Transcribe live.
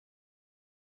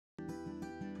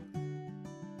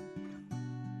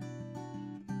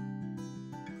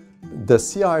The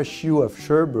CHU of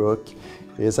Sherbrooke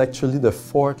is actually the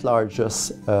fourth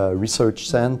largest research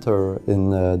center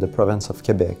in the province of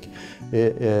Quebec.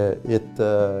 It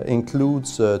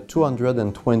includes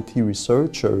 220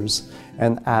 researchers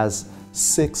and has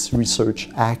 6 research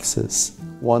axes.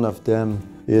 One of them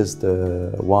is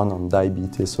the one on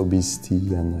diabetes,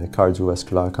 obesity, and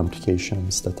cardiovascular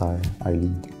complications that I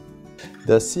lead.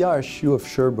 The CHU of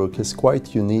Sherbrooke is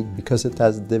quite unique because it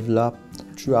has developed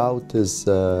throughout its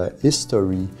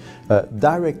history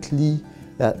directly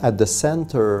at the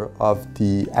center of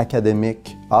the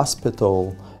academic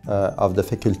hospital of the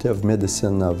Faculty of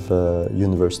Medicine of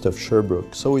University of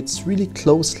Sherbrooke. So it's really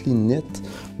closely knit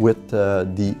with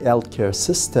the healthcare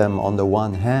system on the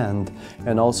one hand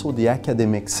and also the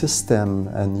academic system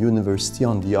and university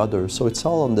on the other. So it's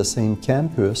all on the same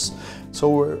campus. So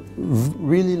we're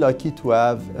really lucky to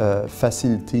have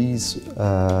facilities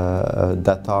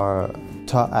that are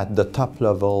at the top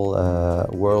level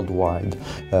worldwide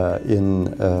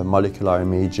in molecular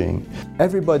imaging.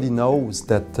 Everybody knows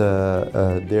that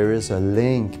there is a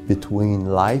link between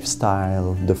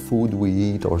lifestyle, the food we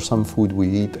eat or some food we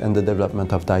eat, and the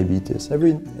development of diabetes.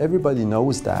 Everybody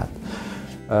knows that.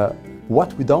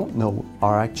 What we don't know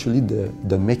are actually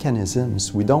the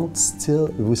mechanisms. We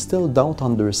still don't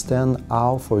understand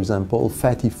how, for example,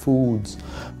 fatty foods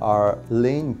are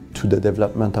linked to the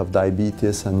development of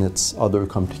diabetes and its other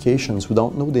complications. We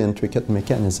don't know the intricate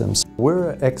mechanisms.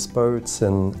 We're experts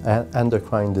in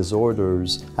endocrine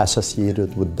disorders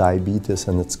associated with diabetes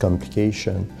and its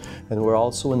complication. And we're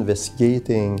also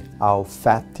investigating how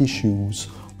fat tissues,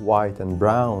 white and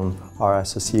brown, are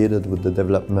associated with the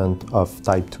development of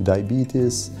type 2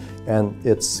 diabetes and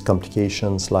its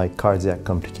complications like cardiac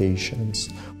complications.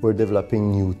 We're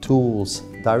developing new tools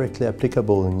directly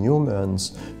applicable in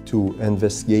humans to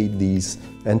investigate these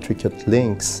intricate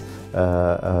links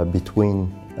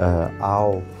between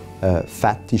how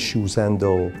fat tissues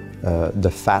handle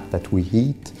the fat that we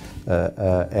eat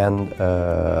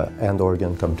and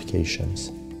organ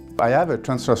complications. I have a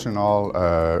translational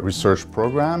research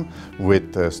program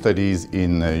with studies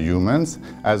in humans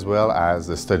as well as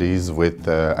studies with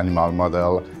animal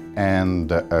model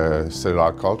and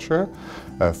cellular culture.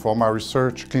 For my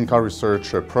clinical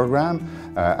research program,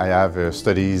 I have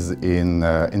studies in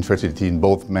infertility in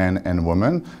both men and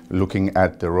women, looking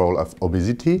at the role of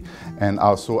obesity, and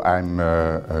also I'm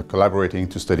collaborating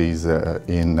to studies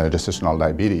in gestational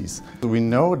diabetes. We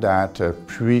know that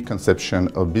pre-conception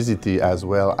obesity as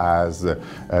well as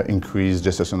increased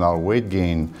gestational weight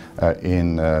gain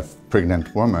in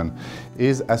pregnant women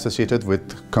is associated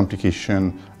with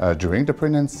complication during the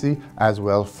pregnancy as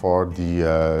well for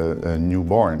the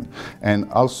newborn.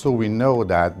 And also we know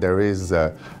that there is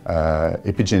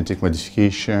epigenetic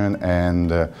modification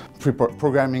and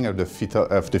programming of the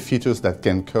fetus that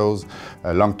can cause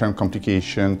long-term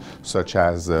complications such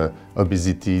as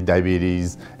obesity,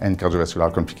 diabetes, and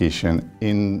cardiovascular complication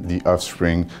in the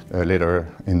offspring later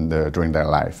during their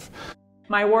life.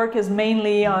 My work is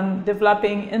mainly on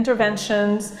developing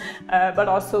interventions, but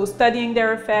also studying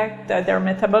their effect, their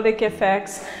metabolic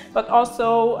effects, but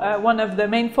also one of the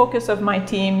main focus of my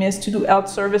team is to do health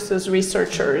services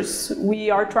researchers. We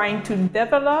are trying to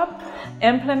develop,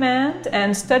 implement,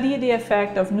 and study the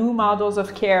effect of new models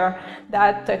of care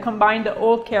that combine the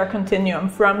whole care continuum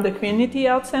from the community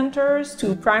health centers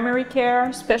to primary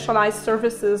care, specialized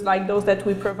services like those that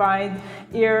we provide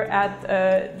here at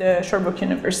the Sherbrooke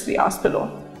University Hospital.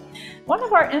 One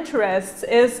of our interests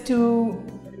is to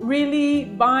really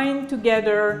bind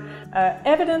together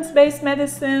evidence-based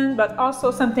medicine, but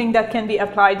also something that can be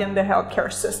applied in the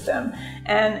healthcare system.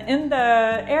 And in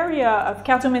the area of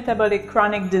cardiometabolic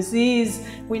chronic disease,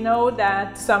 we know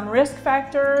that some risk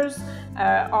factors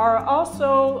are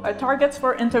also targets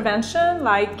for intervention,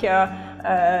 like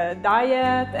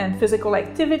diet and physical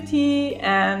activity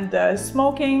and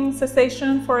smoking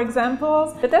cessation, for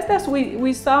example. The test that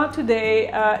we saw today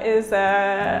is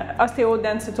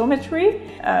osteodensitometry.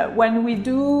 When we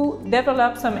do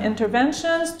develop some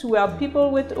interventions to help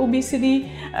people with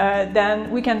obesity,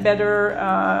 then we can better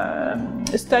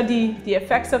study the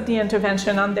effects of the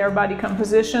intervention on their body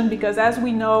composition, because as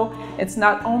we know, it's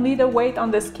not only the weight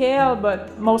on the scale,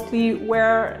 but mostly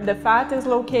where the fat is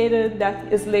located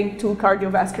that is linked to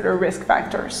cardiovascular risk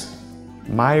factors.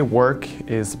 My work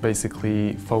is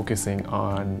basically focusing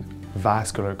on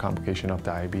vascular complication of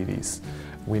diabetes.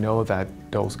 We know that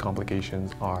those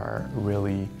complications are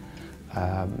really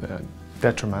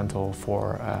detrimental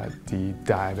for the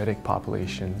diabetic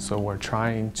population. So we're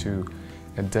trying to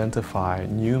identify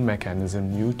new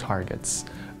mechanisms, new targets,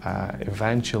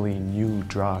 eventually new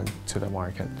drug to the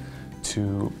market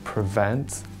to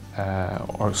prevent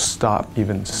or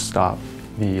even stop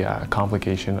the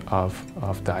complication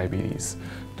of diabetes.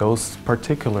 Those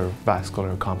particular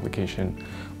vascular complication,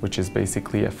 which is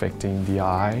basically affecting the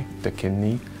eye, the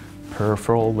kidney,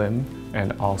 peripheral limb,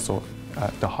 and also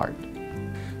the heart.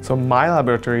 So my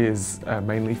laboratory is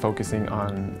mainly focusing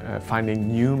on finding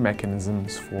new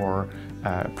mechanisms for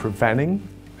preventing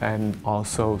and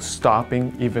also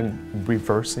stopping, even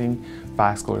reversing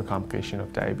vascular complication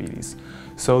of diabetes.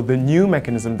 So the new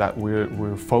mechanism that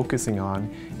we're focusing on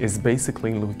is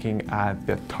basically looking at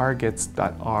the targets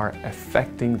that are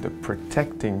affecting the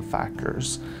protecting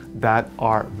factors that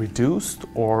are reduced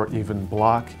or even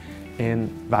blocked in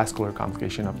vascular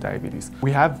complication of diabetes.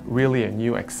 We have really a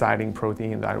new exciting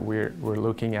protein that we're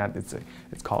looking at. It's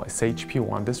called a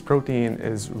CHP1. This protein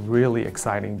is really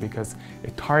exciting because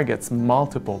it targets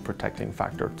multiple protecting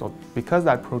factors. So because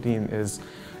that protein is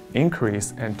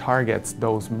increased and targets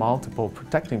those multiple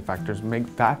protecting factors,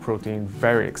 make that protein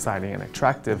very exciting and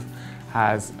attractive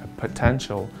as a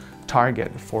potential target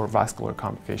for vascular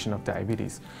complication of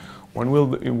diabetes. When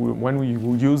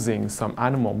we're using some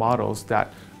animal models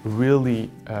that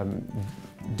really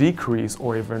decrease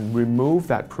or even remove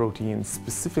that protein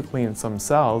specifically in some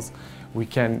cells, we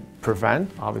can prevent,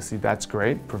 obviously that's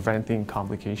great, preventing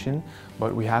complication,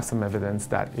 but we have some evidence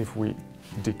that if we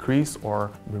decrease or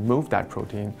remove that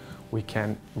protein, we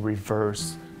can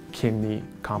reverse kidney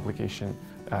complication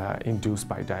induced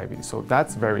by diabetes. So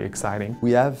that's very exciting.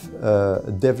 We have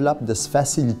developed this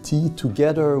facility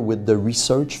together with the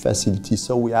research facility.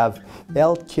 So we have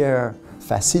healthcare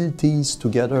facilities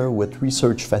together with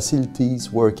research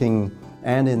facilities working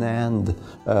hand in hand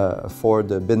for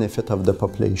the benefit of the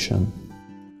population.